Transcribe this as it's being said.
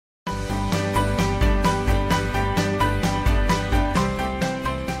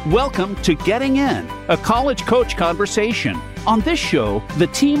Welcome to Getting In, a college coach conversation. On this show, the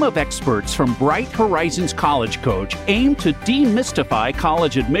team of experts from Bright Horizons College Coach aim to demystify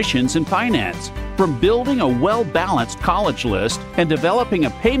college admissions and finance. From building a well-balanced college list and developing a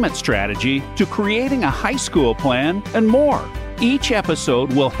payment strategy to creating a high school plan and more. Each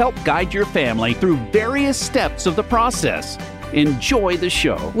episode will help guide your family through various steps of the process. Enjoy the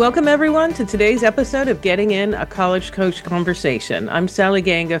show. Welcome, everyone, to today's episode of Getting In, a College Coach Conversation. I'm Sally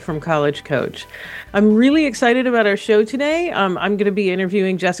Ganga from College Coach. I'm really excited about our show today. I'm going to be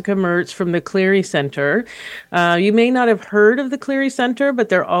interviewing Jessica Mertz from the Clery Center. You may not have heard of the Clery Center, but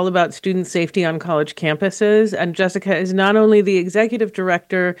they're all about student safety on college campuses. And Jessica is not only the executive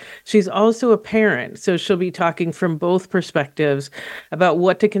director, she's also a parent. So she'll be talking from both perspectives about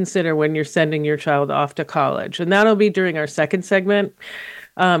what to consider when you're sending your child off to college. And that'll be during our second segment.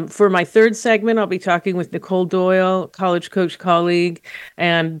 For my third segment, I'll be talking with Nicole Doyle, College Coach colleague,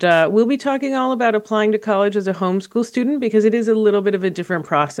 and we'll be talking all about applying to college as a homeschool student because it is a little bit of a different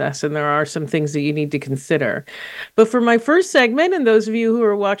process and there are some things that you need to consider. But for my first segment, and those of you who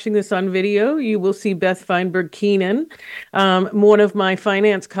are watching this on video, you will see Beth Feinberg-Keenan, one of my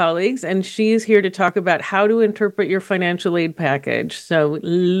finance colleagues, and she is here to talk about how to interpret your financial aid package. So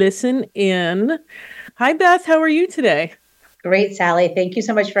listen in. Hi, Beth. How are you today? Great, Sally. Thank you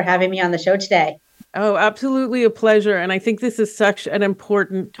so much for having me on the show today. Oh, absolutely a pleasure. And I think this is such an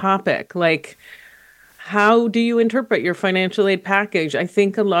important topic. Like, how do you interpret your financial aid package? I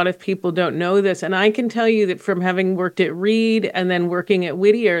think a lot of people don't know this. And I can tell you that from having worked at Reed and then working at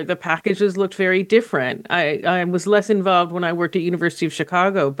Whittier, the packages looked very different. I was less involved when I worked at University of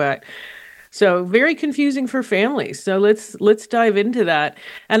Chicago, but so very confusing for families. So let's dive into that.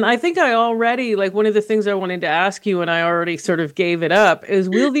 And I think I already, like one of the things I wanted to ask you, and I already sort of gave it up, is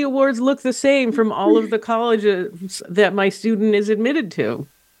will the awards look the same from all of the colleges that my student is admitted to?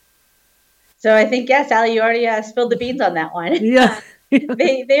 So I think, yes, Sally, you already spilled the beans on that one. Yeah.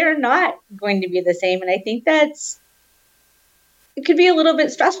 They are not going to be the same. And I think it could be a little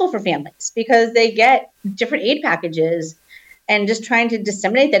bit stressful for families because they get different aid packages. And just trying to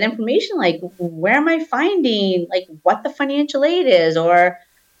disseminate that information, like where am I finding, like what the financial aid is, or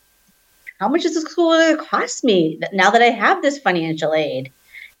how much is the school going to cost me now that I have this financial aid?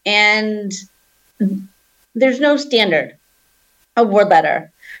 And there's no standard award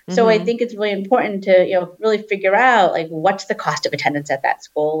letter. Mm-hmm. So I think it's really important to, really figure out like what's the cost of attendance at that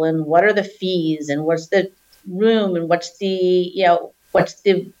school and what are the fees and what's the room and what's the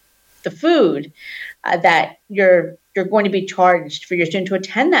food that you're going to be charged for your student to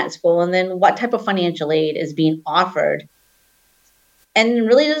attend that school, and then what type of financial aid is being offered. And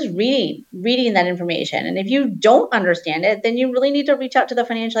really just reading that information. And if you don't understand it, then you really need to reach out to the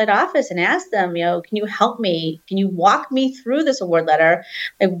financial aid office and ask them, can you help me? Can you walk me through this award letter?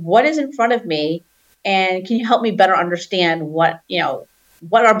 Like what is in front of me? And can you help me better understand what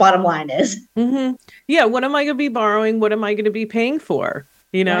our bottom line is? Mm-hmm. Yeah. What am I going to be borrowing? What am I going to be paying for?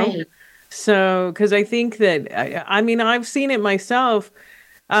 Right. So, because I think that, I've seen it myself.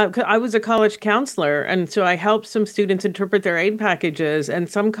 I was a college counselor, and so I helped some students interpret their aid packages, and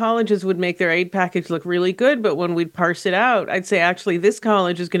some colleges would make their aid package look really good, but when we'd parse it out, I'd say, actually, this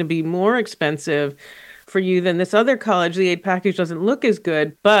college is going to be more expensive for you than this other college. The aid package doesn't look as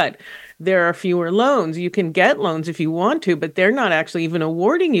good, but there are fewer loans. You can get loans if you want to, but they're not actually even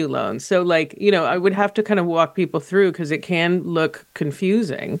awarding you loans. So, I would have to kind of walk people through because it can look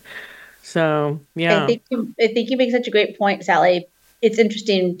confusing. So, yeah. I think you make such a great point, Sally. It's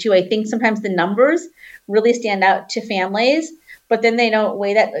interesting, too. I think sometimes the numbers really stand out to families, but then they don't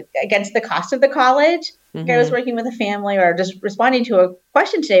weigh that against the cost of the college. Mm-hmm. I was working with a family or just responding to a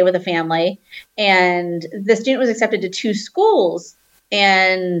question today with a family, and the student was accepted to 2 schools.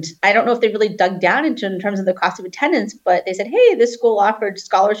 And I don't know if they really dug down in terms of the cost of attendance, but they said, hey, this school offered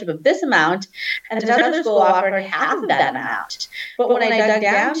scholarship of this amount, and another school offered half of that amount. But when I dug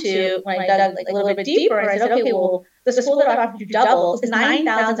a little bit deeper, I said, okay, well, the school that offered you double is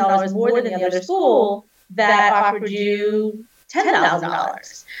 $9,000 more than the other school that offered you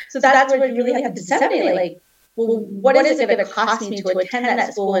 $10,000. So that's where you really have to disseminate, what is it going to cost me to attend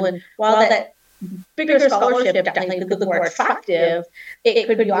that school? And while that bigger scholarship definitely could look more attractive, it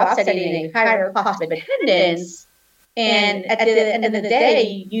could be offsetting a higher cost of attendance. And at the end of the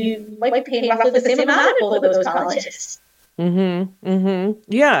day, you might be paying roughly the same amount at both of those colleges. Mm-hmm. Mm-hmm.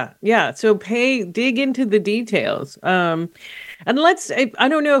 Yeah. Yeah. So dig into the details. And I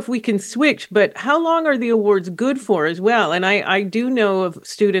don't know if we can switch, but how long are the awards good for as well? And I do know of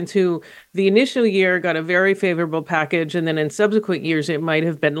students who the initial year got a very favorable package, and then in subsequent years, it might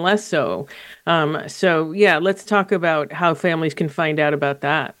have been less so. So yeah, let's talk about how families can find out about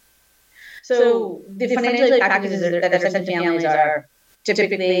that. So the financial aid packages that are sent to families are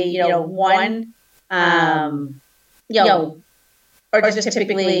typically, one, or just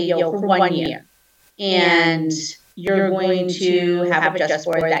typically, for 1 year. And you're going to have it just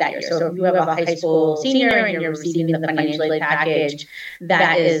for that year. So if you have a high school senior and you're receiving the financial aid package,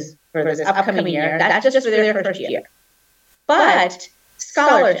 that is for this upcoming year. That's just for their first year. But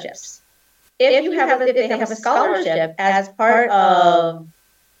scholarships, if they have a scholarship as part of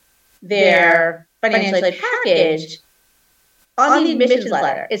their financial aid package, on the admissions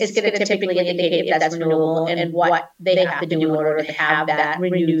letter, it's going to typically indicate if that's renewable and what they have to do in order to have that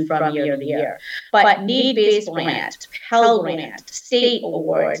renewed from year to year. But need-based grant, Pell Grant, state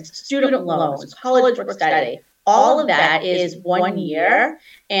awards, student loans, college work study, all of that is 1 year,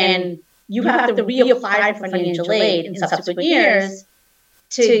 and you have to reapply for financial aid in subsequent years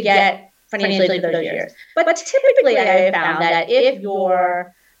to get financial aid for those years. But typically, I have found that if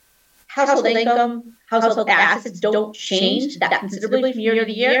your household income, household assets don't change that considerably from year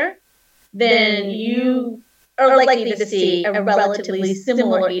to year, then you are likely to see a relatively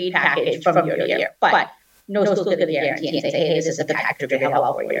similar aid package from year to year. But no school's going to guarantee and say, hey, this is the package you're going to have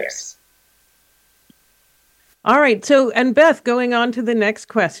all 4 years. All right. So, and Beth, going on to the next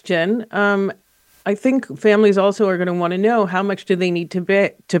question, I think families also are going to want to know how much do they need to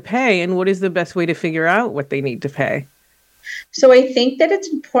pay, and what is the best way to figure out what they need to pay? So I think that it's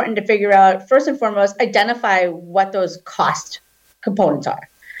important to figure out, first and foremost, identify what those cost components are.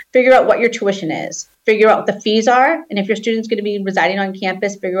 Figure out what your tuition is. Figure out what the fees are. And if your student's going to be residing on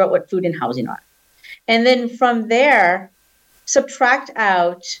campus, figure out what food and housing are. And then from there, subtract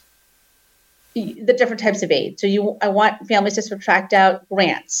out the different types of aid. So I want families to subtract out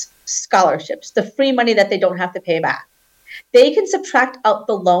grants, scholarships, the free money that they don't have to pay back. They can subtract out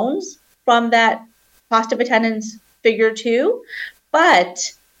the loans from that cost of attendance figure too,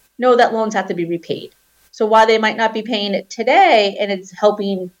 but know that loans have to be repaid. So while they might not be paying it today and it's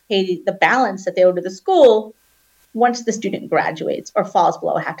helping pay the balance that they owe to the school, once the student graduates or falls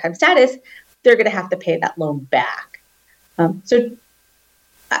below half-time status, they're going to have to pay that loan back. So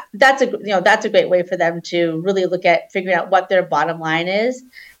that's a great way for them to really look at figuring out what their bottom line is.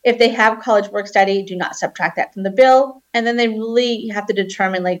 If they have college work study, do not subtract that from the bill. And then they really have to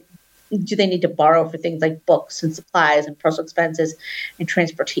determine, do they need to borrow for things like books and supplies and personal expenses and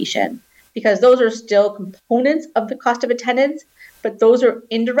transportation? Because those are still components of the cost of attendance, but those are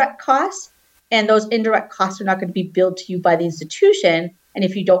indirect costs, and those indirect costs are not going to be billed to you by the institution. And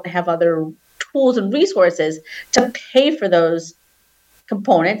if you don't have other tools and resources to pay for those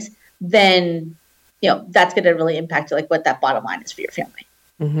components, then that's going to really impact what that bottom line is for your family.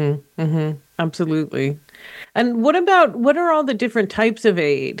 Mm-hmm. Mm-hmm. Absolutely. And what are all the different types of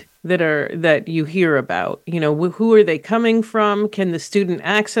aid that you hear about? Who are they coming from? Can the student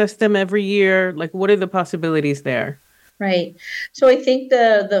access them every year? What are the possibilities there? Right. So I think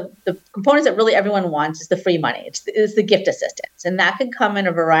the components that really everyone wants is the free money. It's the gift assistance. And that can come in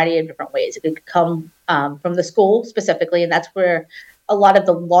a variety of different ways. It could come from the school specifically, and that's where a lot of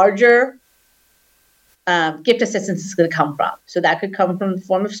the larger gift assistance is going to come from. So that could come from the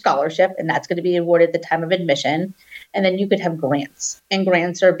form of scholarship, and that's going to be awarded at the time of admission. And then you could have grants, and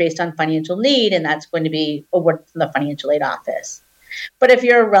grants are based on financial need, and that's going to be awarded from the financial aid office. But if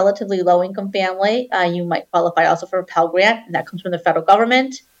you're a relatively low-income family, you might qualify also for a Pell Grant, and that comes from the federal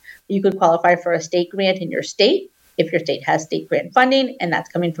government. You could qualify for a state grant in your state if your state has state grant funding, and that's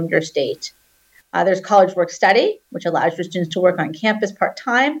coming from your state. There's college work study, which allows your students to work on campus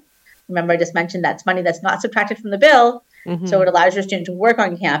part-time. Remember, I just mentioned that's money that's not subtracted from the bill. Mm-hmm. So it allows your student to work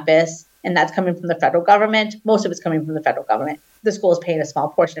on campus, and that's coming from the federal government. Most of it's coming from the federal government. The school is paying a small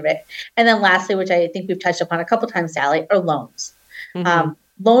portion of it. And then lastly, which I think we've touched upon a couple times, Sally, are loans. Mm-hmm.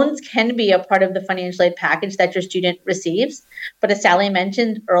 Loans can be a part of the financial aid package that your student receives. But as Sally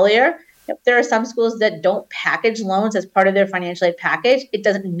mentioned earlier, there are some schools that don't package loans as part of their financial aid package. It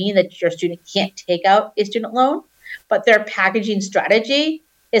doesn't mean that your student can't take out a student loan, but their packaging strategy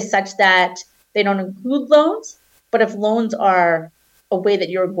is such that they don't include loans. But if loans are a way that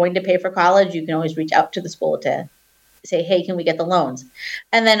you're going to pay for college, you can always reach out to the school to say, hey, can we get the loans?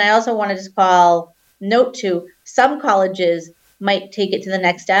 And then I also want to just note to some colleges might take it to the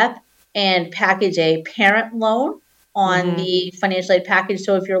next step and package a parent loan on mm-hmm. the financial aid package.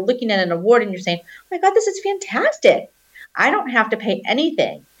 So if you're looking at an award and you're saying, oh my God, this is fantastic, I don't have to pay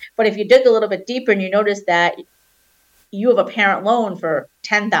anything. But if you dig a little bit deeper and you notice that you have a parent loan for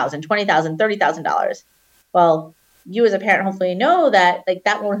 $10,000, $20,000, $30,000, well, you as a parent hopefully know that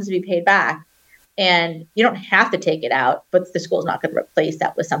that loan has to be paid back, and you don't have to take it out, but the school's not going to replace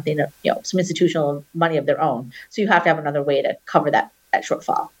that with something of some institutional money of their own. So you have to have another way to cover that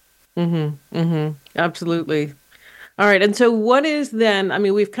shortfall. Absolutely. All right. And so what is then, I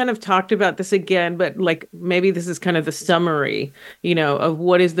mean, we've kind of talked about this again, but like maybe this is kind of the summary, of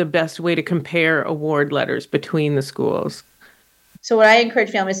what is the best way to compare award letters between the schools. So what I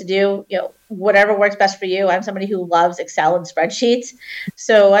encourage families to do, whatever works best for you. I'm somebody who loves Excel and spreadsheets.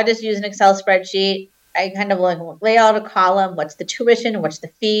 So I just use an Excel spreadsheet. I kind of lay out a column. What's the tuition? What's the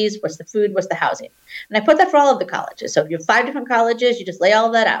fees? What's the food? What's the housing? And I put that for all of the colleges. So if you have 5 different colleges, you just lay all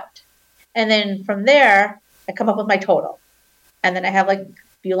of that out. And then from there, I come up with my total. And then I have a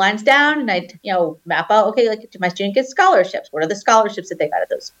few lines down and I, map out, okay, do my student get scholarships? What are the scholarships that they got at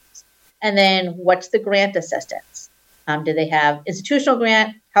those schools? And then what's the grant assistance? Do they have institutional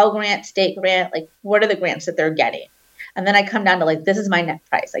grant, Pell Grant, state grant? What are the grants that they're getting? And then I come down to this is my net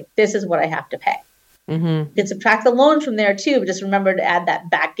price. This is what I have to pay. You can subtract the loans from there too, but just remember to add that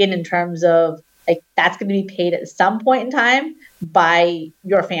back in terms of that's going to be paid at some point in time by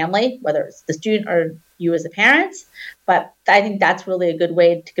your family, whether it's the student or you as the parents. But I think that's really a good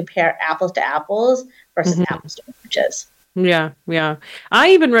way to compare apples to apples versus apples to oranges. Yeah.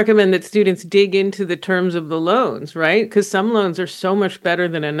 I even recommend that students dig into the terms of the loans, right? Because some loans are so much better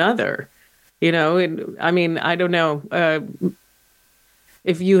than another. I mean, I don't know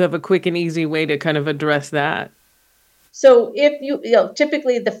if you have a quick and easy way to kind of address that. So if you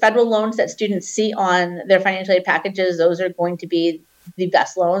typically the federal loans that students see on their financial aid packages, those are going to be the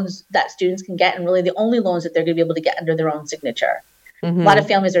best loans that students can get and really the only loans that they're going to be able to get under their own signature. A lot of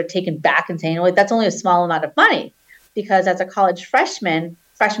families are taken back and saying, that's only a small amount of money, because as a college freshmen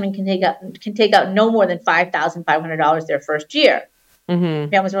can take out no more than $5,500 their first year.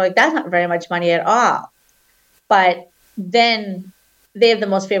 Families are that's not very much money at all. But then they have the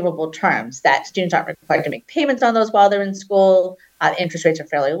most favorable terms that students aren't required to make payments on those while they're in school. Interest rates are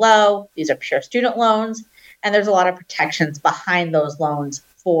fairly low. These are pure student loans. And there's a lot of protections behind those loans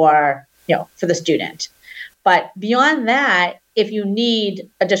for the student. But beyond that, if you need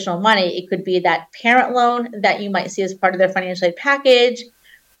additional money, it could be that parent loan that you might see as part of their financial aid package.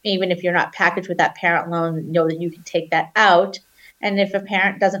 Even if you're not packaged with that parent loan, know that you can take that out. And if a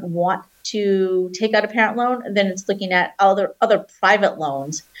parent doesn't want to take out a parent loan, then it's looking at other private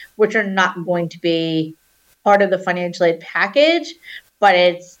loans, which are not going to be part of the financial aid package, but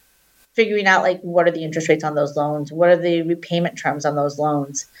it's figuring out what are the interest rates on those loans? What are the repayment terms on those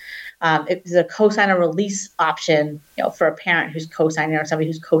loans? If there's a cosigner release option, for a parent who's cosigning or somebody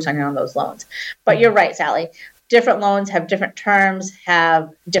who's cosigning on those loans. But you're right, Sally. Different loans have different terms,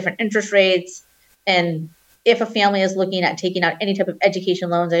 have different interest rates, and if a family is looking at taking out any type of education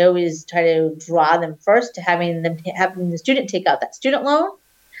loans, I always try to draw them first to having the student take out that student loan,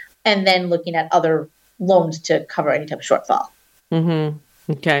 and then looking at other loans to cover any type of shortfall.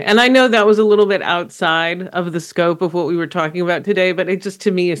 Okay. And I know that was a little bit outside of the scope of what we were talking about today, but it just,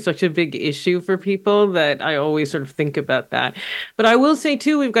 to me, is such a big issue for people that I always sort of think about that. But I will say,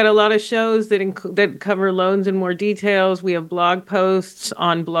 too, we've got a lot of shows that cover loans in more details. We have blog posts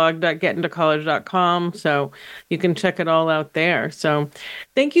on blog.getintocollege.com, so you can check it all out there. So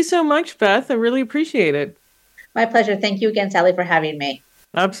thank you so much, Beth. I really appreciate it. My pleasure. Thank you again, Sally, for having me.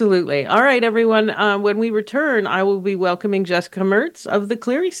 Absolutely. All right, everyone. When we return, I will be welcoming Jessica Mertz of the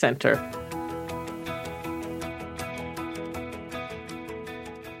Clery Center.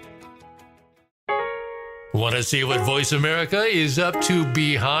 Want to see what Voice America is up to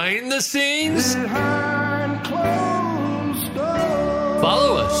behind the scenes?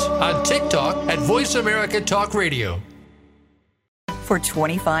 Follow us on TikTok at Voice America Talk Radio. For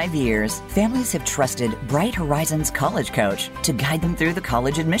 25 years, families have trusted Bright Horizons College Coach to guide them through the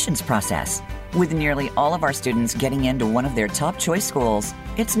college admissions process. With nearly all of our students getting into one of their top choice schools,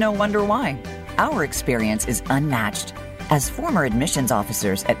 it's no wonder why. Our experience is unmatched. As former admissions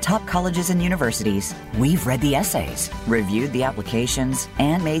officers at top colleges and universities, we've read the essays, reviewed the applications,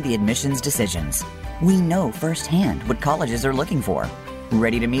 and made the admissions decisions. We know firsthand what colleges are looking for.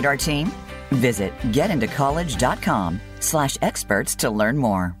 Ready to meet our team? Visit getintocollege.com/experts to learn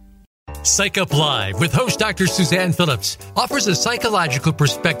more. Psych Up Live with host Dr. Suzanne Phillips offers a psychological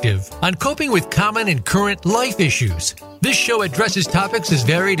perspective on coping with common and current life issues. This show addresses topics as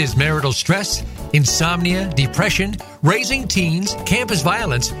varied as marital stress, insomnia, depression, raising teens, campus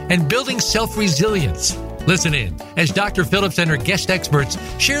violence, and building self-resilience. Listen in as Dr. Phillips and her guest experts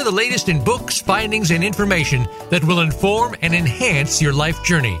share the latest in books, findings, and information that will inform and enhance your life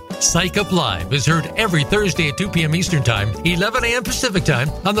journey. Psych Up Live is heard every Thursday at 2 p.m. Eastern Time, 11 a.m. Pacific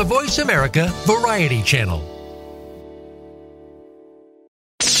Time on the Voice America Variety Channel.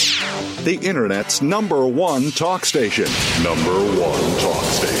 The Internet's #1 talk station. #1 talk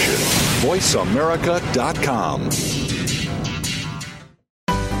station. VoiceAmerica.com.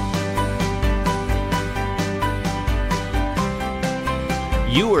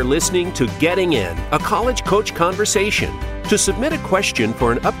 You are listening to Getting In, a college coach conversation. To submit a question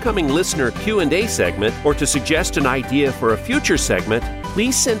for an upcoming listener Q&A segment or to suggest an idea for a future segment,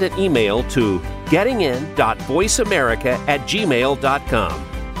 please send an email to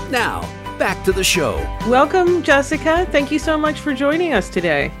gettingin.voiceamerica@gmail.com. Now, back to the show. Welcome, Jessica. Thank you so much for joining us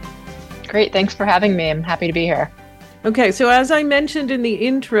today. Great. Thanks for having me. I'm happy to be here. Okay, so as I mentioned in the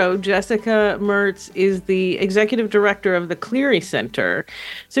intro, Jessica Mertz is the executive director of the Clery Center.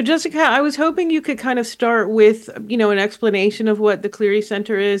 So Jessica, I was hoping you could kind of start with, an explanation of what the Clery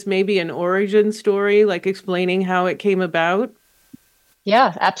Center is, maybe an origin story, like explaining how it came about.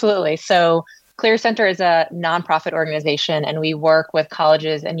 Yeah, absolutely. So Clery Center is a nonprofit organization, and we work with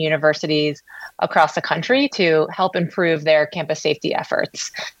colleges and universities across the country to help improve their campus safety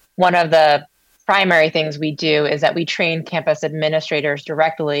efforts. One of the primary things we do is that we train campus administrators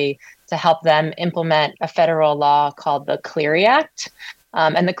directly to help them implement a federal law called the Clery Act.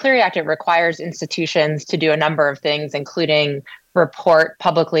 And the Clery Act, it requires institutions to do a number of things, including report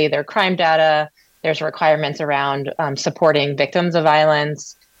publicly their crime data. There's requirements around supporting victims of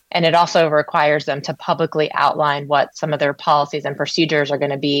violence. And it also requires them to publicly outline what some of their policies and procedures are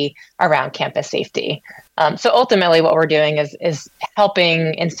going to be around campus safety. So ultimately, what we're doing is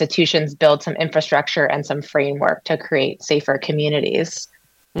helping institutions build some infrastructure and some framework to create safer communities.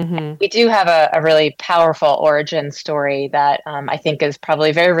 Mm-hmm. We do have a really powerful origin story that I think is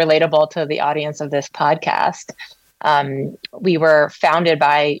probably very relatable to the audience of this podcast. We were founded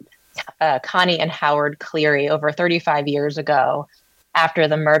by Connie and Howard Clery over 35 years ago, after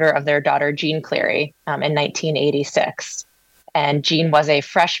the murder of their daughter, Jean Clery, in 1986. And Jean was a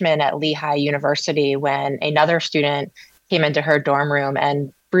freshman at Lehigh University when another student came into her dorm room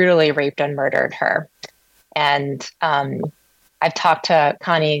and brutally raped and murdered her. And I've talked to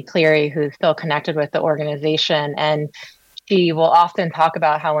Connie Clery, who's still connected with the organization, and she will often talk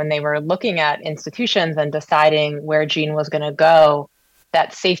about how when they were looking at institutions and deciding where Jean was going to go,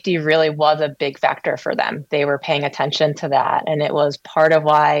 that safety really was a big factor for them. They were paying attention to that. And it was part of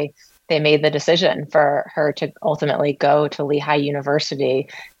why they made the decision for her to ultimately go to Lehigh University,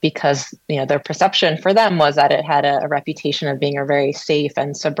 because, their perception for them was that it had a reputation of being a very safe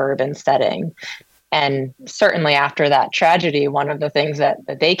and suburban setting. And certainly after that tragedy, one of the things that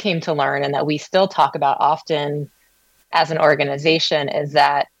they came to learn and that we still talk about often as an organization is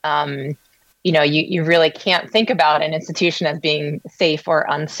that, you really can't think about an institution as being safe or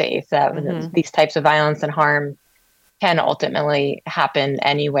unsafe, that these types of violence and harm can ultimately happen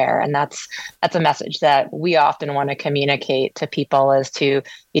anywhere. And that's a message that we often want to communicate to people, is to,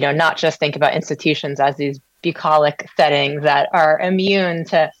 not just think about institutions as these bucolic settings that are immune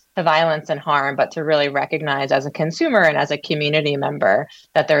to violence and harm, but to really recognize as a consumer and as a community member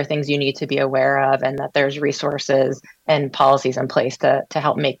that there are things you need to be aware of, and that there's resources and policies in place to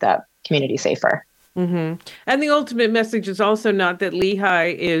help make that community safer. Mm-hmm. And the ultimate message is also not that Lehigh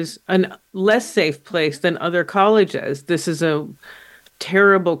is a less safe place than other colleges. This is a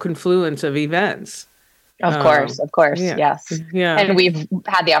terrible confluence of events. Of course, yeah. Yes. Yeah. And we've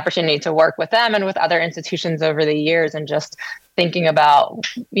had the opportunity to work with them and with other institutions over the years, and just thinking about,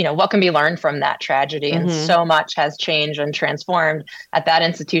 what can be learned from that tragedy. And so much has changed and transformed at that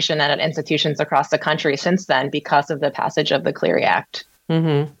institution and at institutions across the country since then because of the passage of the Clery Act.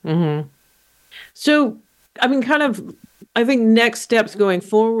 Mm-hmm. Mm-hmm. So, I think next steps going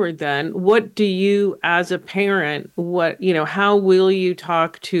forward then, what do you as a parent, how will you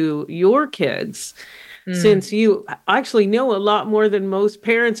talk to your kids? Since you actually know a lot more than most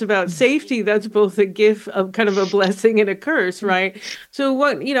parents about safety, that's both a gift of kind of a blessing and a curse, right?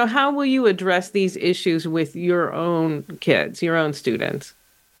 So how will you address these issues with your own kids, your own students?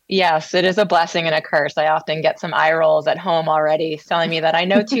 Yes, it is a blessing and a curse. I often get some eye rolls at home already telling me that I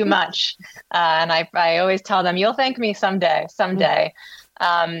know too much. And I always tell them, you'll thank me someday.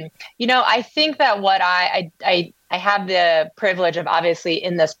 I think that what I have the privilege of, obviously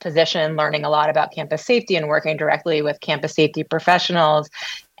in this position, learning a lot about campus safety and working directly with campus safety professionals,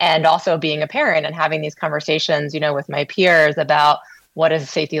 and also being a parent and having these conversations, with my peers about what does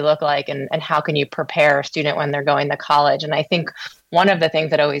safety look like and how can you prepare a student when they're going to college. And I think one of the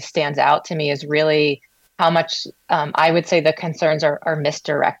things that always stands out to me is really how much I would say the concerns are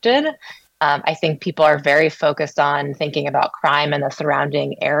misdirected. I think people are very focused on thinking about crime in the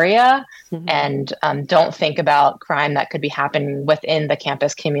surrounding area and don't think about crime that could be happening within the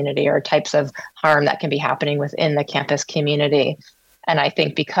campus community, or types of harm that can be happening within the campus community. And I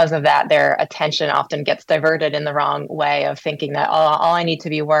think because of that, their attention often gets diverted in the wrong way of thinking that all I need to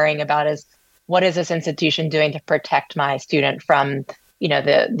be worrying about is, what is this institution doing to protect my student from,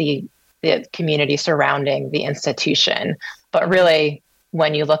 the community surrounding the institution? But really,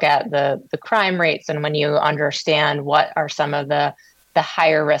 when you look at the crime rates and when you understand what are some of the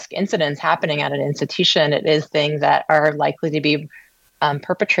higher risk incidents happening at an institution, it is things that are likely to be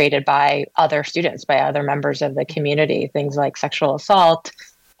perpetrated by other students, by other members of the community, things like sexual assault,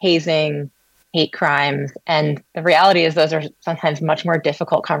 hazing, hate crimes. And the reality is those are sometimes much more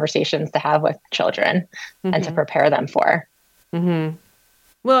difficult conversations to have with children and to prepare them for.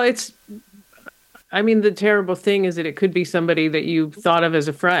 Well, the terrible thing is that it could be somebody that you thought of as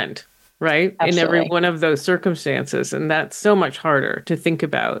a friend, right? Absolutely. In every one of those circumstances. And that's so much harder to think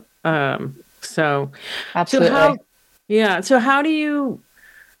about. Absolutely. So how do you,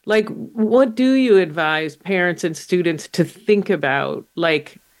 what do you advise parents and students to think about?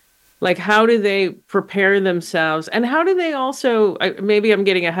 Like how do they prepare themselves? And how do they also, maybe I'm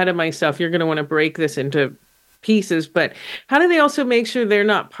getting ahead of myself, you're going to want to break this into pieces, but how do they also make sure they're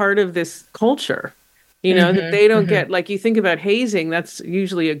not part of this culture? That they don't get, like, you think about hazing, that's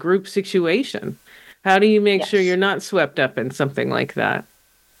usually a group situation. How do you make sure you're not swept up in something like that?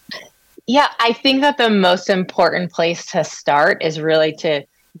 Yeah, I think that the most important place to start is really to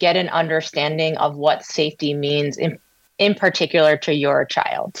get an understanding of what safety means in particular to your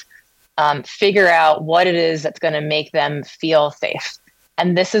child. Figure out what it is that's going to make them feel safe.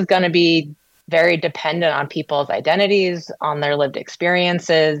 And this is going to be very dependent on people's identities, on their lived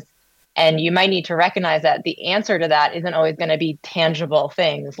experiences. And you might need to recognize that the answer to that isn't always going to be tangible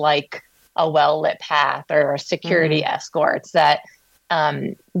things like a well-lit path or security escorts. That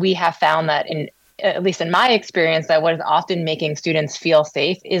we have found that, at least in my experience, that what is often making students feel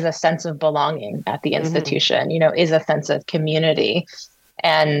safe is a sense of belonging at the institution, is a sense of community.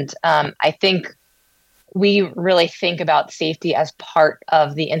 And I think we really think about safety as part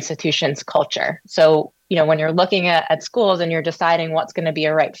of the institution's culture. So, when you're looking at schools and you're deciding what's going to be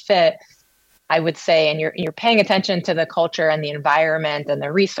a right fit, I would say, and you're paying attention to the culture and the environment and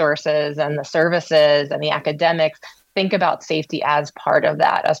the resources and the services and the academics, think about safety as part of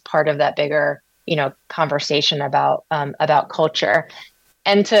that bigger, conversation about culture.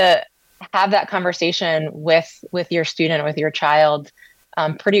 And to have that conversation with your student, with your child,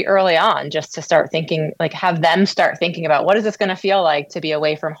 pretty early on, just to start thinking, have them start thinking about what is this going to feel like to be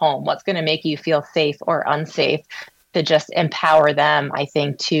away from home? What's going to make you feel safe or unsafe? To just empower them, I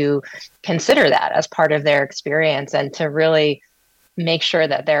think, to consider that as part of their experience and to really make sure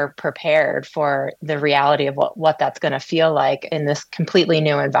that they're prepared for the reality of what that's going to feel like in this completely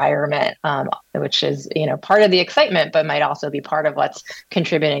new environment, which is, part of the excitement, but might also be part of what's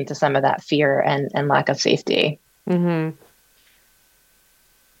contributing to some of that fear and lack of safety.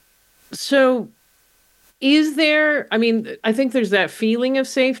 So is there, I think there's that feeling of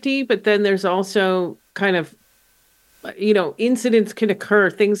safety, but then there's also kind of, incidents can occur,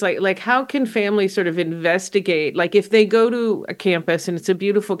 things like how can families sort of investigate, like if they go to a campus and it's a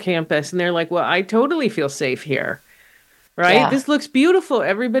beautiful campus and they're like, well, I totally feel safe here, right? Yeah. This looks beautiful.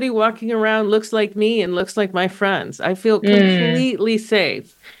 Everybody walking around looks like me and looks like my friends. I feel completely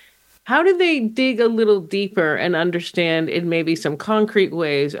safe. How do they dig a little deeper and understand in maybe some concrete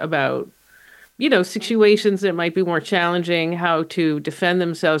ways about, situations that might be more challenging, how to defend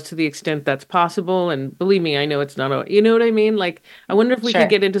themselves to the extent that's possible? And believe me, I know it's not, you know what I mean? I wonder if we could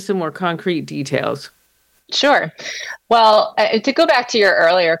get into some more concrete details. Sure. Well, to go back to your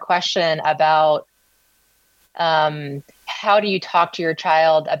earlier question about how do you talk to your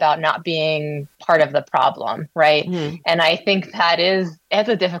child about not being part of the problem, right? And I think it's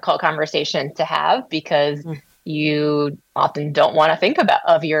a difficult conversation to have because you often don't want to think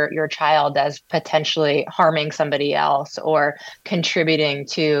of your child as potentially harming somebody else or contributing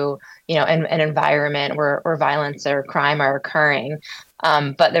to, an environment where violence or crime are occurring.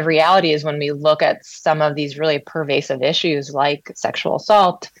 But the reality is when we look at some of these really pervasive issues like sexual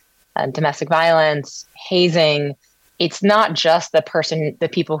assault, domestic violence, hazing, it's not just the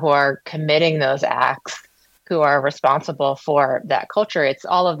people who are committing those acts who are responsible for that culture. It's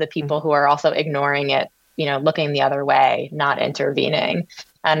all of the people who are also ignoring it, looking the other way, not intervening.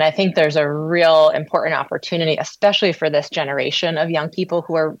 And I think there's a real important opportunity, especially for this generation of young people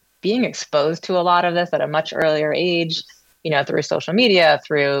who are being exposed to a lot of this at a much earlier age, through social media,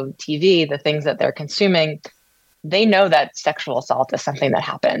 through TV, the things that they're consuming. They know that sexual assault is something that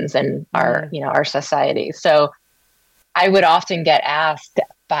happens in our society. So I would often get asked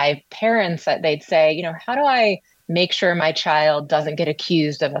by parents that they'd say, how do I make sure my child doesn't get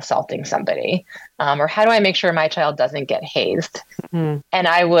accused of assaulting somebody? Or how do I make sure my child doesn't get hazed? And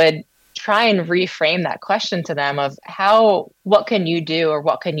I would try and reframe that question to them of what can you do or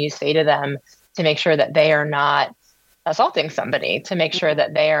what can you say to them to make sure that they are not assaulting somebody, to make sure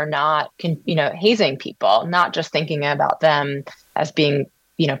that they are not, hazing people, not just thinking about them as being,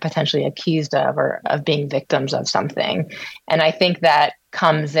 potentially accused of or of being victims of something. And I think that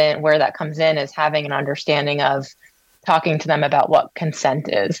comes in is having an understanding of talking to them about what consent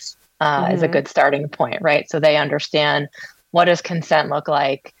is a good starting point, right? So they understand, what does consent look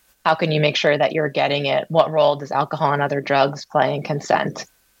like? How can you make sure that you're getting it? What role does alcohol and other drugs play in consent?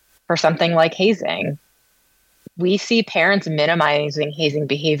 For something like hazing, we see parents minimizing hazing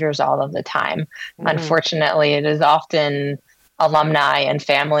behaviors all of the time. Unfortunately, it is often alumni and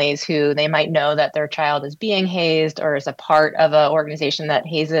families who they might know that their child is being hazed or is a part of an organization that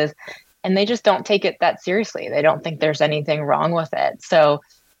hazes, and they just don't take it that seriously. They don't think there's anything wrong with it. So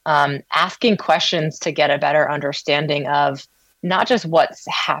asking questions to get a better understanding of not just what's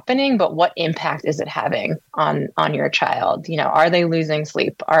happening, but what impact is it having on your child? Are they losing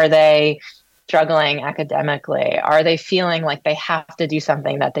sleep? Are they struggling academically? Are they feeling like they have to do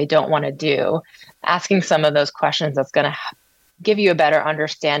something that they don't want to do? Asking some of those questions, that's going to give you a better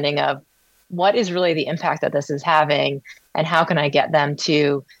understanding of what is really the impact that this is having, and how can I get them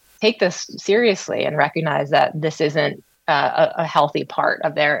to take this seriously and recognize that this isn't a healthy part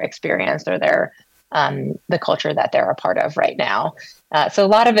of their experience or their the culture that they're a part of right now. So a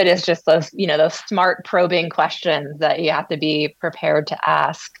lot of it is just those smart probing questions that you have to be prepared to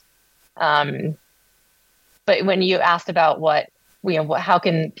ask. But when you asked about how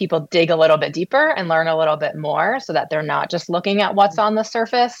can people dig a little bit deeper and learn a little bit more so that they're not just looking at what's on the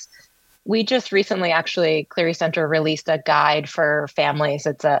surface, we just recently, actually, Clery Center released a guide for families.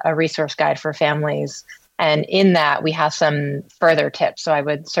 It's a resource guide for families. And in that, we have some further tips. So I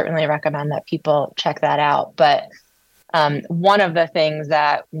would certainly recommend that people check that out. But one of the things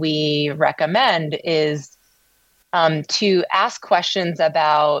that we recommend is to ask questions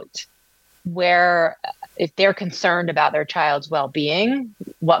about if they're concerned about their child's well-being,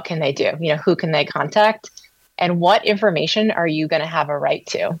 what can they do? Who can they contact? And what information are you going to have a right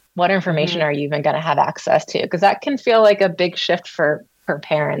to? What information are you even going to have access to? Because that can feel like a big shift for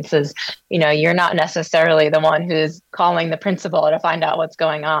parents, is, you're not necessarily the one who's calling the principal to find out what's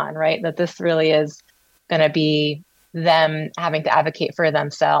going on, right? That this really is going to be them having to advocate for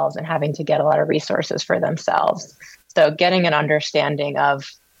themselves and having to get a lot of resources for themselves. So getting an understanding of,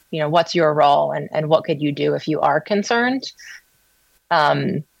 what's your role and what could you do if you are concerned.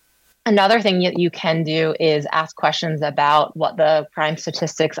 Another thing you can do is ask questions about what the crime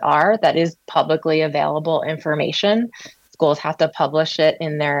statistics are. That is publicly available information. Schools have to publish it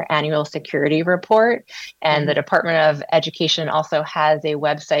in their annual security report. And the Department of Education also has a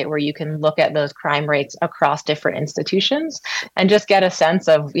website where you can look at those crime rates across different institutions and just get a sense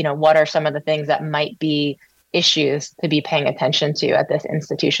of, what are some of the things that might be issues to be paying attention to at this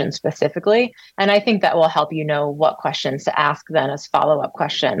institution specifically. And I think that will help you know what questions to ask then as follow-up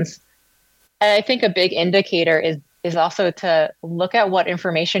questions. And I think a big indicator is also to look at what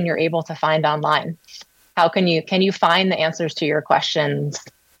information you're able to find online. Can you find the answers to your questions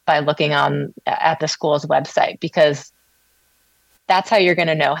by looking at the school's website? Because that's how you're going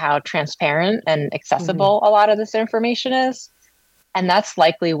to know how transparent and accessible a lot of this information is. And that's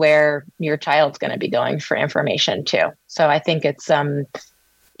likely where your child's going to be going for information too. So I think it's a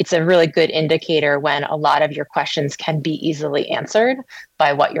really good indicator when a lot of your questions can be easily answered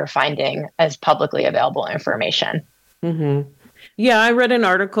by what you're finding as publicly available information. Yeah, I read an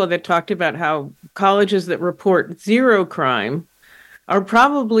article that talked about how colleges that report zero crime are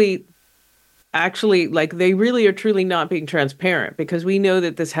probably actually, they really are truly not being transparent, because we know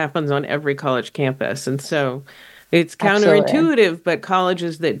that this happens on every college campus. And so it's counterintuitive, but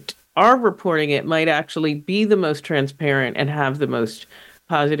colleges that are reporting it might actually be the most transparent and have the most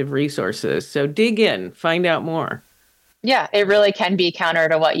positive resources. So dig in, find out more. Yeah, it really can be counter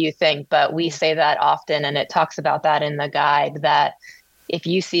to what you think, but we say that often, and it talks about that in the guide, that if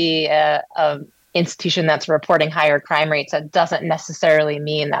you see a institution that's reporting higher crime rates, that doesn't necessarily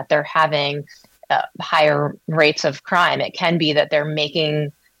mean that they're having higher rates of crime. It can be that they're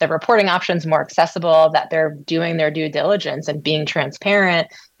making the reporting options more accessible, that they're doing their due diligence and being transparent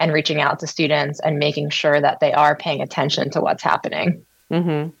and reaching out to students and making sure that they are paying attention to what's happening.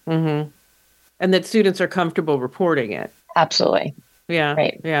 And that students are comfortable reporting it. Absolutely. Yeah.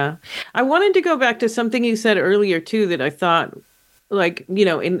 Right. Yeah. I wanted to go back to something you said earlier too, that I thought,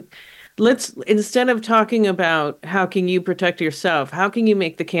 instead of talking about how can you protect yourself, how can you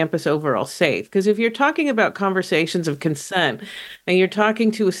make the campus overall safe? Because if you're talking about conversations of consent and you're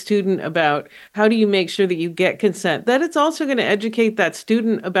talking to a student about how do you make sure that you get consent, that it's also going to educate that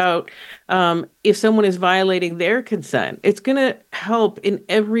student about if someone is violating their consent. It's going to help in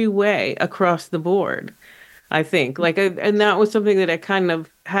every way across the board. I think and that was something that I kind of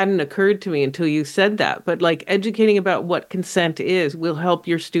hadn't occurred to me until you said that. But like educating about what consent is will help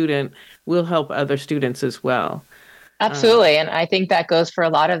your student, will help other students as well. Absolutely. And I think that goes for a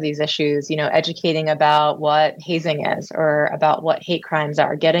lot of these issues, educating about what hazing is or about what hate crimes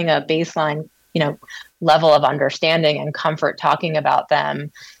are, getting a baseline, level of understanding and comfort talking about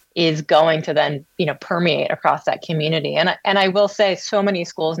them is going to then, permeate across that community. And I will say so many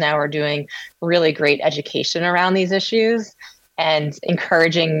schools now are doing really great education around these issues and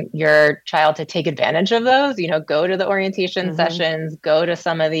encouraging your child to take advantage of those, go to the orientation sessions, go to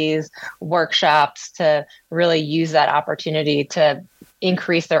some of these workshops to really use that opportunity to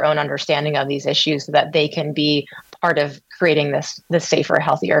increase their own understanding of these issues so that they can be part of creating this safer,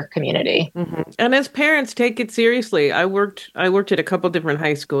 healthier community. And as parents, take it seriously. I worked at a couple different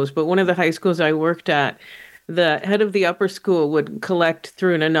high schools, but one of the high schools I worked at, the head of the upper school would collect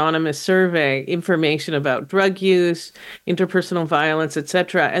through an anonymous survey information about drug use, interpersonal violence,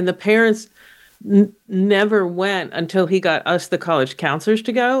 etc. And the parents never went until he got us, the college counselors,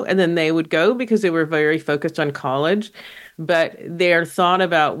 to go. And then they would go because they were very focused on college. But their thought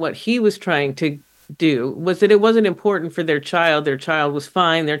about what he was trying to do was that it wasn't important for their child. Their child was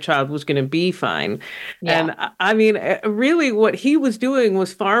fine. Their child was going to be fine. Yeah. And I mean, really what he was doing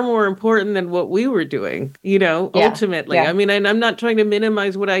was far more important than what we were doing, ultimately. Yeah. I mean, and I'm not trying to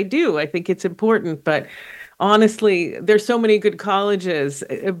minimize what I do. I think it's important, but honestly, there's so many good colleges,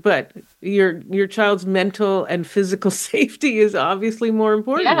 but your child's mental and physical safety is obviously more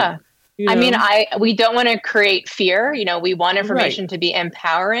important. Yeah. I mean, we don't want to create fear. We want information to be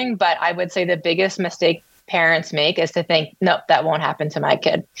empowering, but I would say the biggest mistake parents make is to think, no, that won't happen to my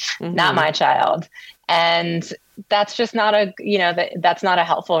kid, not my child. And that's just not that's not a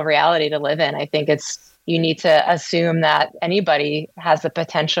helpful reality to live in. I think you need to assume that anybody has the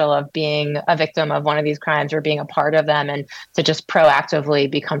potential of being a victim of one of these crimes or being a part of them, and to just proactively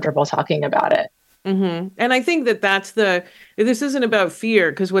be comfortable talking about it. And I think this isn't about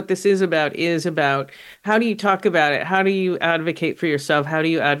fear, because what this is about how do you talk about it? How do you advocate for yourself? How do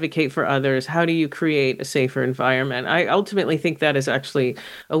you advocate for others? How do you create a safer environment? I ultimately think that is actually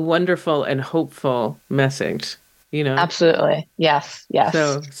a wonderful and hopeful message. Absolutely. Yes.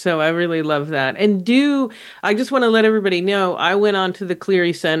 So I really love that. And I just want to let everybody know, I went on to the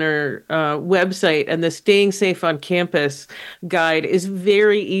Clery Center website, and the Staying Safe on Campus guide is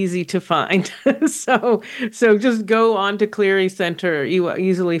very easy to find. So just go on to Clery Center. You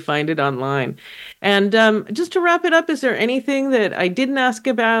easily find it online. And just to wrap it up, is there anything that I didn't ask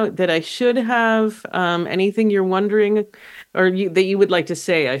about that I should have? Anything you're wondering, or that you would like to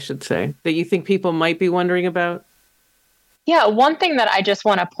say, I should say, that you think people might be wondering about? Yeah, one thing that I just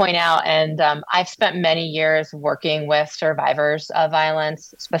want to point out, and I've spent many years working with survivors of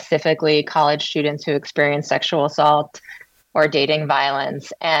violence, specifically college students who experience sexual assault or dating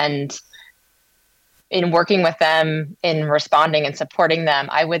violence. And in working with them, in responding and supporting them,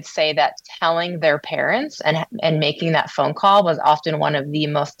 I would say that telling their parents and making that phone call was often one of the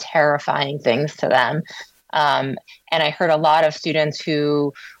most terrifying things to them. And I heard a lot of students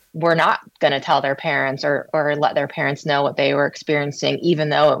who were not going to tell their parents or let their parents know what they were experiencing, even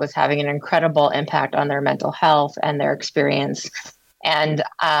though it was having an incredible impact on their mental health and their experience. And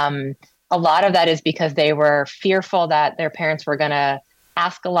a lot of that is because they were fearful that their parents were going to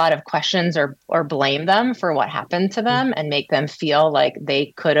ask a lot of questions or blame them for what happened to them and make them feel like they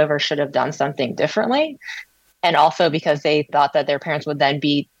could have or should have done something differently. And also because they thought that their parents would then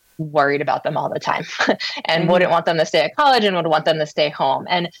be worried about them all the time and wouldn't want them to stay at college and would want them to stay home.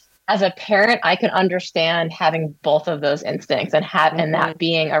 And as a parent, I can understand having both of those instincts and that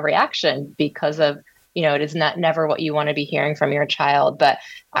being a reaction because of, it is never what you want to be hearing from your child. But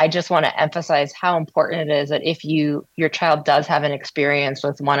I just want to emphasize how important it is that if your child does have an experience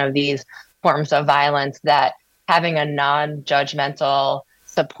with one of these forms of violence, that having a non-judgmental,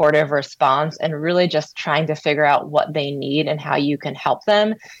 supportive response and really just trying to figure out what they need and how you can help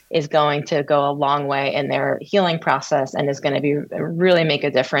them is going to go a long way in their healing process and is going to really make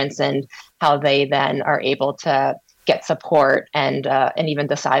a difference in how they then are able to get support and even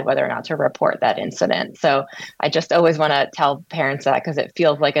decide whether or not to report that incident. So I just always want to tell parents that, because it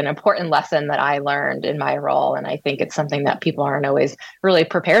feels like an important lesson that I learned in my role. And I think it's something that people aren't always really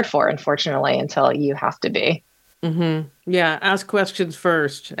prepared for, unfortunately, until you have to be. Yeah. Ask questions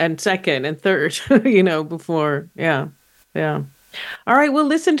first and second and third, before. Yeah. All right. Well,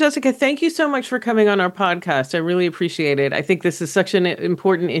 listen, Jessica, thank you so much for coming on our podcast. I really appreciate it. I think this is such an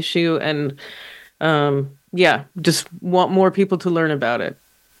important issue, and just want more people to learn about it.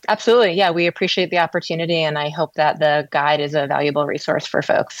 Absolutely. Yeah. We appreciate the opportunity, and I hope that the guide is a valuable resource for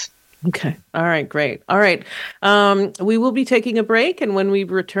folks. Okay. All right. Great. All right. We will be taking a break. And when we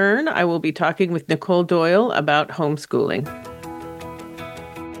return, I will be talking with Nicole Doyle about homeschooling.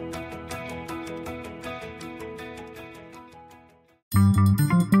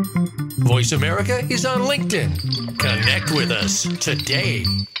 Voice America is on LinkedIn. Connect with us today.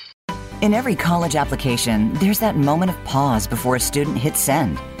 In every college application, there's that moment of pause before a student hits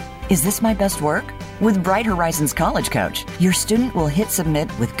send. Is this my best work? With Bright Horizons College Coach, your student will hit submit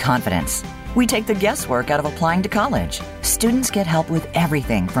with confidence. We take the guesswork out of applying to college. Students get help with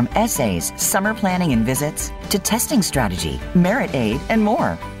everything from essays, summer planning and visits, to testing strategy, merit aid, and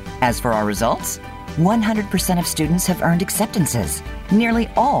more. As for our results, 100% of students have earned acceptances, nearly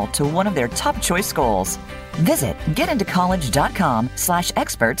all to one of their top choice goals. Visit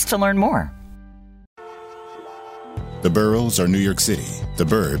getintocollege.com/experts to learn more. The boroughs are New York City. The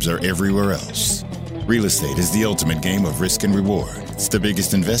burbs are everywhere else. Real estate is the ultimate game of risk and reward. It's the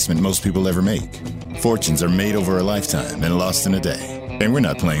biggest investment most people ever make. Fortunes are made over a lifetime and lost in a day. And we're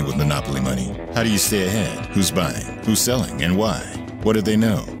not playing with monopoly money. How do you stay ahead? Who's buying? Who's selling? And why? What do they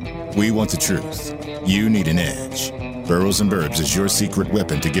know? We want the truth. You need an edge. Burrows and Burbs is your secret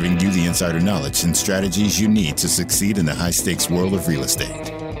weapon to giving you the insider knowledge and strategies you need to succeed in the high-stakes world of real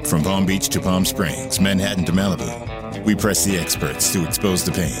estate. From Palm Beach to Palm Springs, Manhattan to Malibu, we press the experts to expose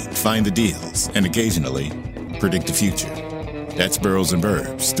the pain, find the deals, and occasionally predict the future. That's Burrows and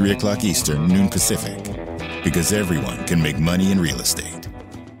Burbs, 3 o'clock Eastern, noon Pacific. Because everyone can make money in real estate.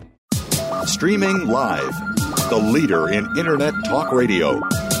 Streaming live, the leader in Internet talk radio,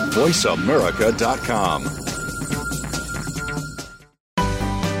 voiceamerica.com.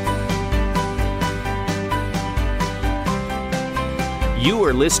 You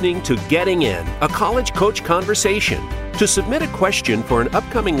are listening to Getting In, a college coach conversation. To submit a question for an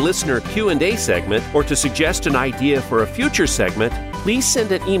upcoming listener Q&A segment or to suggest an idea for a future segment, please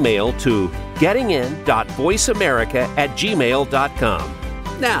send an email to gettingin.voiceamerica@gmail.com.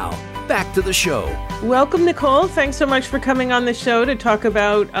 Now, back to the show. Welcome, Nicole. Thanks so much for coming on the show to talk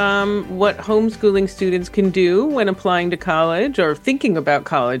about what homeschooling students can do when applying to college or thinking about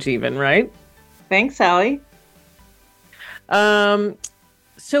college even, right? Thanks, Sally.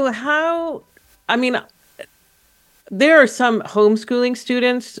 There are some homeschooling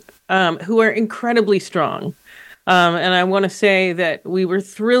students who are incredibly strong. And I want to say that we were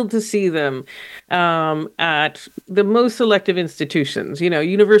thrilled to see them at the most selective institutions,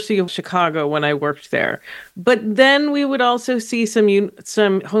 University of Chicago when I worked there. But then we would also see some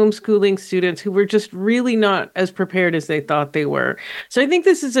homeschooling students who were just really not as prepared as they thought they were. So I think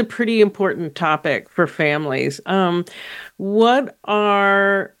this is a pretty important topic for families. What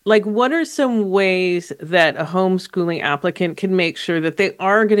are some ways that a homeschooling applicant can make sure that they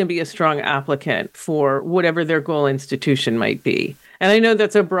are going to be a strong applicant for whatever their goal institution might be? And I know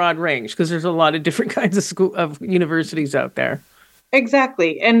that's a broad range because there's a lot of different kinds of universities out there.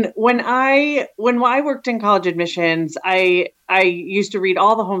 Exactly. And when I worked in college admissions, I used to read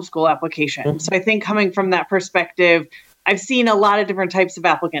all the homeschool applications. So I think coming from that perspective, I've seen a lot of different types of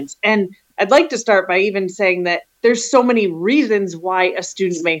applicants. And I'd like to start by even saying that there's so many reasons why a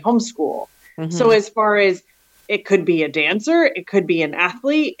student may homeschool. Mm-hmm. So as far as it could be a dancer, it could be an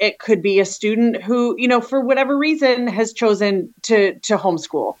athlete, it could be a student who, for whatever reason has chosen to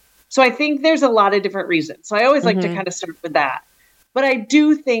homeschool. So I think there's a lot of different reasons. So I always like to kind of start with that. But I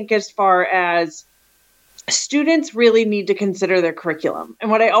do think as far as students really need to consider their curriculum.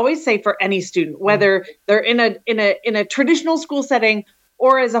 And what I always say for any student, whether they're in a traditional school setting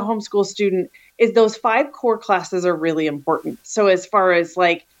or as a homeschool student, is those 5 core classes are really important. So as far as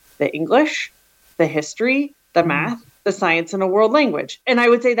like the English, the history, the math, the science, and a world language. And I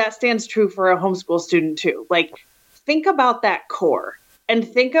would say that stands true for a homeschool student too. Like, think about that core and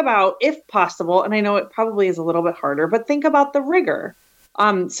think about, if possible, and I know it probably is a little bit harder, but think about the rigor.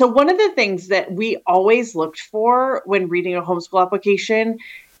 So one of the things that we always looked for when reading a homeschool application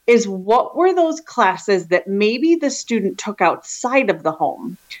is what were those classes that maybe the student took outside of the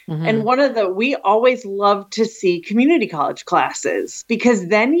home. Mm-hmm. And we always loved to see community college classes, because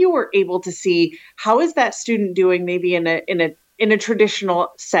then you were able to see how is that student doing maybe in a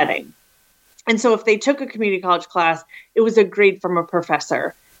traditional setting. And so if they took a community college class, it was a grade from a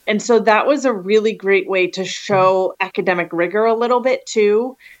professor. And so that was a really great way to show academic rigor a little bit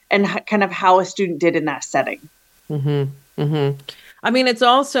too, and kind of how a student did in that setting. Mm-hmm. Mm-hmm. I mean, it's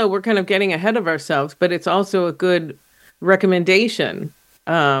also, we're kind of getting ahead of ourselves, but it's also a good recommendation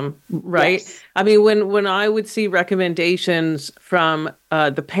Right? Yes. I mean, when I would see recommendations from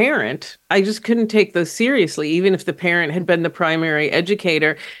the parent, I just couldn't take those seriously, even if the parent had been the primary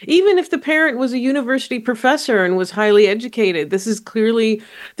educator, even if the parent was a university professor and was highly educated. This is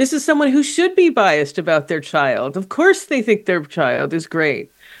someone who should be biased about their child. Of course, they think their child is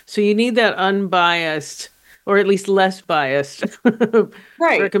great. So you need that unbiased, or at least less biased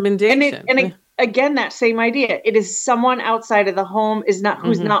Right. recommendation. Again, that same idea. It is someone outside of the home who's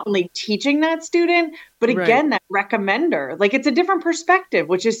not only teaching that student, but again, that recommender. Like, it's a different perspective,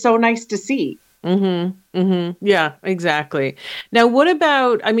 which is so nice to see. Yeah, exactly. Now, what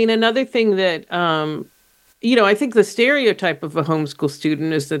about, I mean, another thing that, I think the stereotype of a homeschool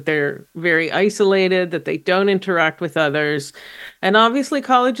student is that they're very isolated, that they don't interact with others. And obviously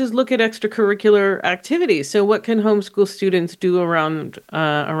colleges look at extracurricular activities. So what can homeschool students do around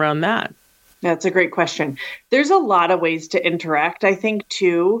that? That's a great question. There's a lot of ways to interact, I think,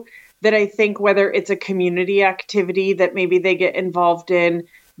 too, that I think whether it's a community activity that maybe they get involved in,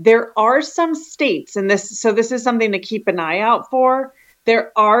 there are some states, and this is something to keep an eye out for.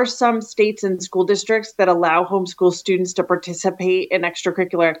 There are some states and school districts that allow homeschool students to participate in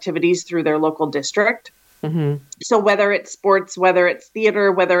extracurricular activities through their local district. So whether it's sports, whether it's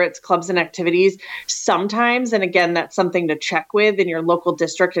theater, whether it's clubs and activities, sometimes, and again, that's something to check with in your local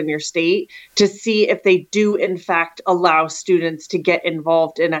district and your state to see if they do, in fact, allow students to get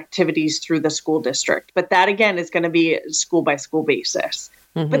involved in activities through the school district. But that, again, is going to be a school by school basis.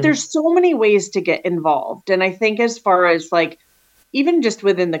 But there's so many ways to get involved. And I think as far as like, even just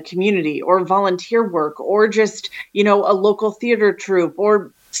within the community or volunteer work or just, a local theater troupe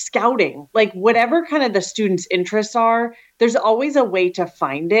or scouting, like whatever kind of the students' interests are, there's always a way to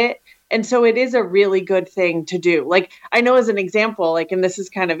find it. And so it is a really good thing to do. Like, I know as an example, like, and this is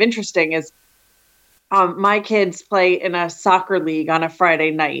kind of interesting, is my kids play in a soccer league on a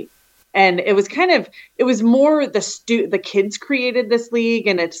Friday night. And it was more the kids created this league,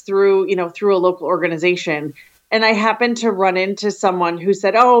 and it's through a local organization. And I happened to run into someone who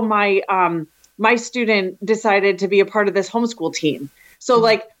said, "Oh, my student decided to be a part of this homeschool team." So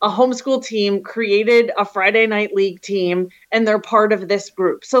like a homeschool team created a Friday night league team, and they're part of this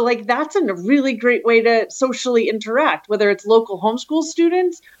group. So like that's a really great way to socially interact, whether it's local homeschool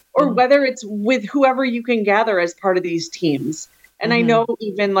students or whether it's with whoever you can gather as part of these teams. And I know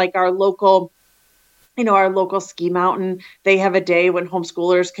even like our local ski mountain, they have a day when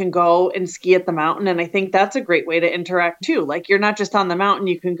homeschoolers can go and ski at the mountain. And I think that's a great way to interact too. Like, you're not just on the mountain,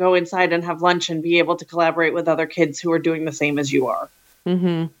 you can go inside and have lunch and be able to collaborate with other kids who are doing the same as you are.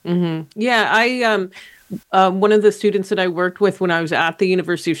 Yeah, one of the students that I worked with when I was at the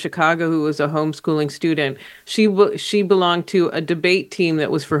University of Chicago, who was a homeschooling student, she belonged to a debate team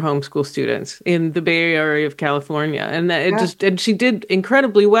that was for homeschool students in the Bay Area of California, and and she did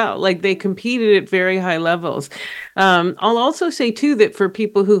incredibly well. Like, they competed at very high levels. I'll also say too that for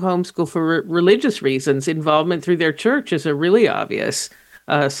people who homeschool for religious reasons, involvement through their church is a really obvious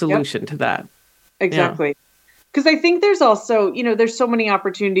solution to that. Exactly. Yeah. Because I think there's also, there's so many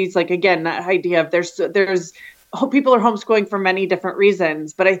opportunities, like, again, that idea of there's people are homeschooling for many different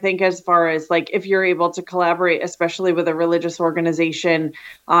reasons. But I think as far as like, if you're able to collaborate, especially with a religious organization,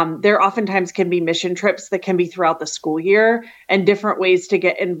 there oftentimes can be mission trips that can be throughout the school year and different ways to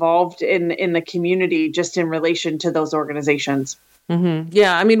get involved in the community just in relation to those organizations.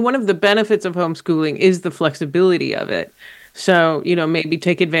 Yeah, I mean, one of the benefits of homeschooling is the flexibility of it. So, maybe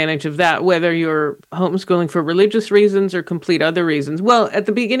take advantage of that, whether you're homeschooling for religious reasons or complete other reasons. Well, at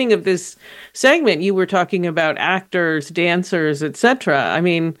the beginning of this segment, you were talking about actors, dancers, etc. I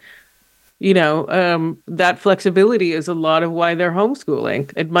mean, that flexibility is a lot of why they're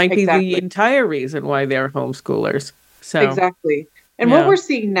homeschooling. It might be the entire reason why they're homeschoolers. So exactly. And what we're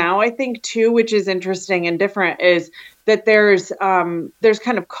seeing now, I think, too, which is interesting and different, is that there's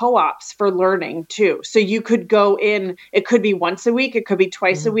kind of co-ops for learning, too. So you could go in, it could be once a week, it could be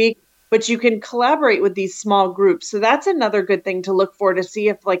twice a week, but you can collaborate with these small groups. So that's another good thing to look for, to see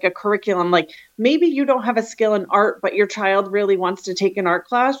if like a curriculum, like maybe you don't have a skill in art, but your child really wants to take an art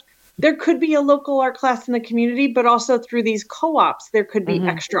class. There could be a local art class in the community, but also through these co-ops, there could be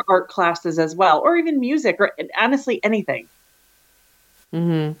extra art classes as well, or even music, or honestly, anything.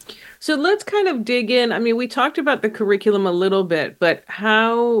 So let's kind of dig in. I mean, we talked about the curriculum a little bit, but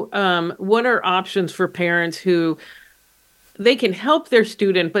what are options for parents who they can help their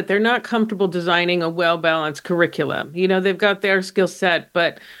student, but they're not comfortable designing a well-balanced curriculum? They've got their skill set,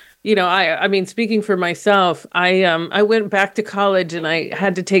 but I mean, speaking for myself, I went back to college and I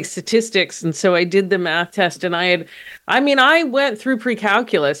had to take statistics. And so I did the math test and I went through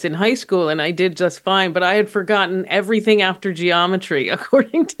pre-calculus in high school and I did just fine, but I had forgotten everything after geometry,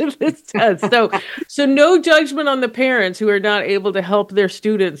 according to this test. So no judgment on the parents who are not able to help their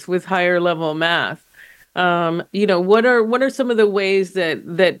students with higher level math. What are some of the ways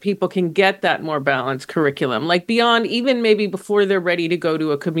that people can get that more balanced curriculum, like beyond even maybe before they're ready to go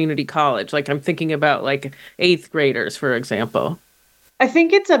to a community college? Like I'm thinking about like 8th graders, for example. I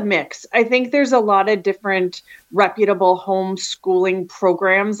think it's a mix. I think there's a lot of different reputable homeschooling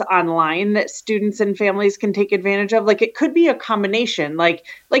programs online that students and families can take advantage of. Like it could be a combination, like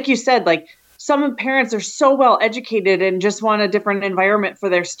you said, like some parents are so well educated and just want a different environment for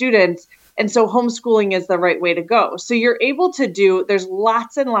their students. And so homeschooling is the right way to go. So you're able to there's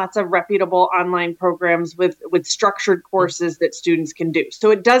lots and lots of reputable online programs with structured courses that students can do. So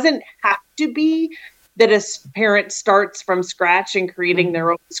it doesn't have to be that a parent starts from scratch and creating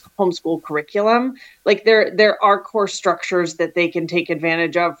their own homeschool curriculum. Like there are course structures that they can take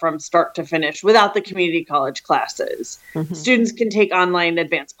advantage of from start to finish without the community college classes. Mm-hmm. Students can take online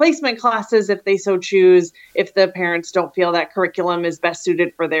advanced placement classes if they so choose, if the parents don't feel that curriculum is best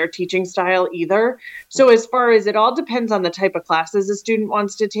suited for their teaching style either. So as far as it all depends on the type of classes a student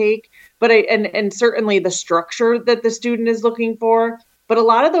wants to take, but and certainly the structure that the student is looking for. But a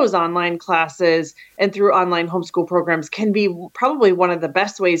lot of those online classes and through online homeschool programs can be probably one of the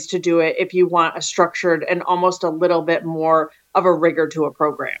best ways to do it if you want a structured and almost a little bit more of a rigor to a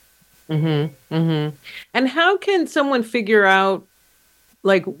program. Mm-hmm. Mm-hmm. And how can someone figure out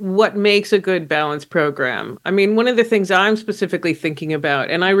like what makes a good balanced program? I mean, one of the things I'm specifically thinking about,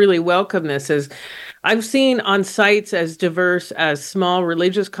 and I really welcome this, is I've seen on sites as diverse as small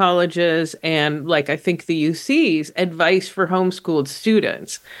religious colleges and like I think the UCs advice for homeschooled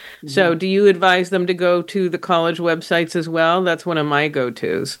students. Mm-hmm. So do you advise them to go to the college websites as well? That's one of my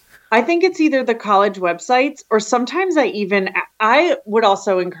go-tos. I think it's either the college websites or sometimes I would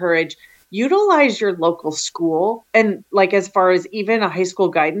also encourage utilize your local school and like as far as even a high school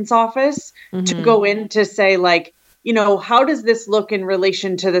guidance office to go in to say like, how does this look in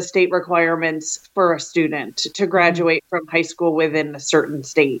relation to the state requirements for a student to graduate from high school within a certain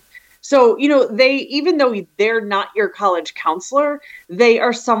state? So, they, even though they're not your college counselor, they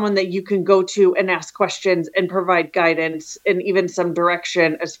are someone that you can go to and ask questions and provide guidance and even some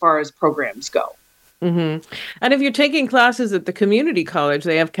direction as far as programs go. Mm-hmm. And if you're taking classes at the community college,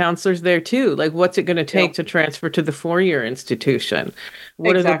 they have counselors there too. Like, what's it going to take to transfer to the 4-year institution?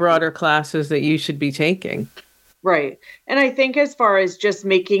 What are the broader classes that you should be taking? Right. And I think as far as just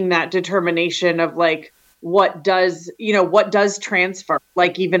making that determination of like, what does transfer?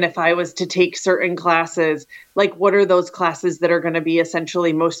 Like, even if I was to take certain classes, like what are those classes that are going to be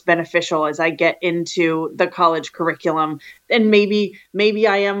essentially most beneficial as I get into the college curriculum? And maybe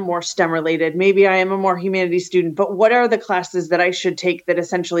I am more STEM related. Maybe I am a more humanities student, but what are the classes that I should take that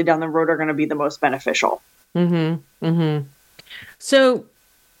essentially down the road are going to be the most beneficial? Mm-hmm. Mm-hmm. So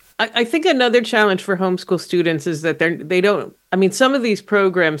I think another challenge for homeschool students is that some of these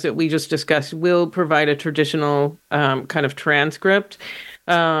programs that we just discussed will provide a traditional kind of transcript.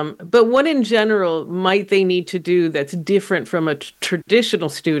 But what in general might they need to do that's different from a traditional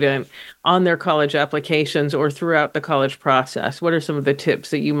student on their college applications or throughout the college process? What are some of the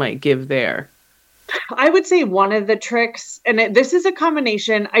tips that you might give there? I would say one of the tricks, and this is a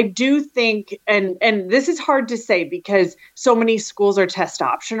combination, I do think, and this is hard to say because so many schools are test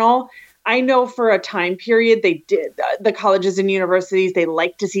optional. I know for a time period, they did, the colleges and universities, they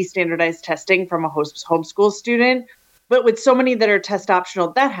like to see standardized testing from a homeschool student. But with so many that are test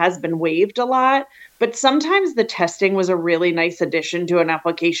optional, that has been waived a lot. But sometimes the testing was a really nice addition to an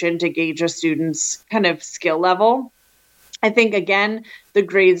application to gauge a student's kind of skill level. I think, again, the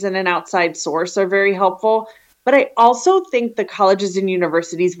grades in an outside source are very helpful. But I also think the colleges and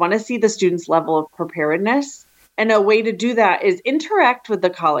universities want to see the students' level of preparedness. And a way to do that is interact with the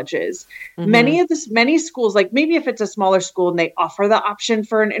colleges. Mm-hmm. Many schools, like maybe if it's a smaller school and they offer the option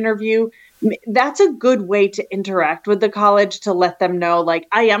for an interview, that's a good way to interact with the college to let them know, like,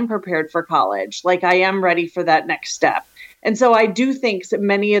 I am prepared for college, like I am ready for that next step. And so I do think that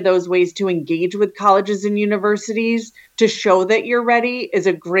many of those ways to engage with colleges and universities to show that you're ready is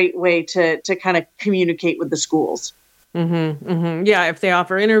a great way to kind of communicate with the schools. Mm-hmm, mm-hmm. Yeah, if they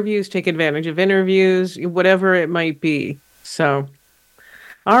offer interviews, take advantage of interviews, whatever it might be. So,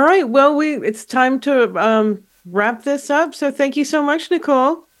 all right. Well, it's time to wrap this up. So thank you so much,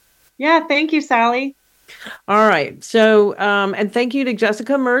 Nicole. Yeah, thank you, Sally. All right. So, and thank you to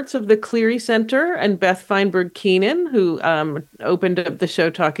Jessica Mertz of the Clery Center and Beth Feinberg-Keenan, who opened up the show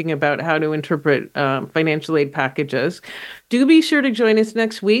talking about how to interpret financial aid packages. Do be sure to join us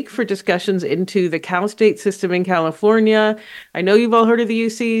next week for discussions into the Cal State system in California. I know you've all heard of the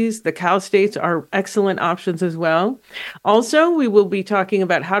UCs. The Cal States are excellent options as well. Also, we will be talking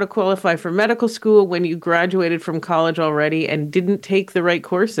about how to qualify for medical school when you graduated from college already and didn't take the right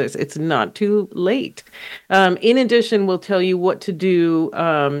courses. It's not too late. In addition, we'll tell you what to do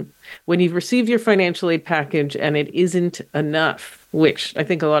when you've received your financial aid package and it isn't enough, which I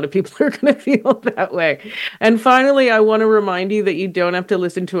think a lot of people are going to feel that way. And finally, I want to remind you that you don't have to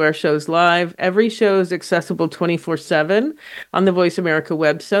listen to our shows live. Every show is accessible 24/7 on the Voice America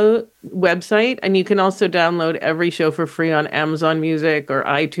website, and you can also download every show for free on Amazon Music or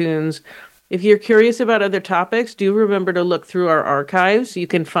iTunes. If you're curious about other topics, do remember to look through our archives. You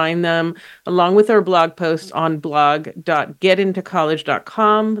can find them along with our blog posts on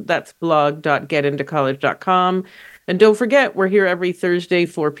blog.getintocollege.com. That's blog.getintocollege.com. And don't forget, we're here every Thursday,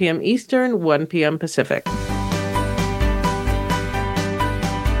 4 p.m. Eastern, 1 p.m. Pacific.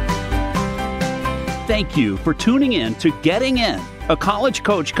 Thank you for tuning in to Getting In, a college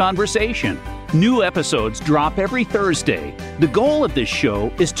coach conversation. New episodes drop every Thursday. The goal of this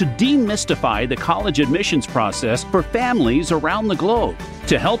show is to demystify the college admissions process for families around the globe.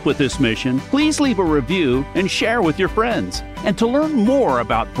 To help with this mission, please leave a review and share with your friends. And to learn more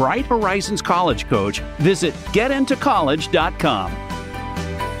about Bright Horizons College Coach, visit getintocollege.com.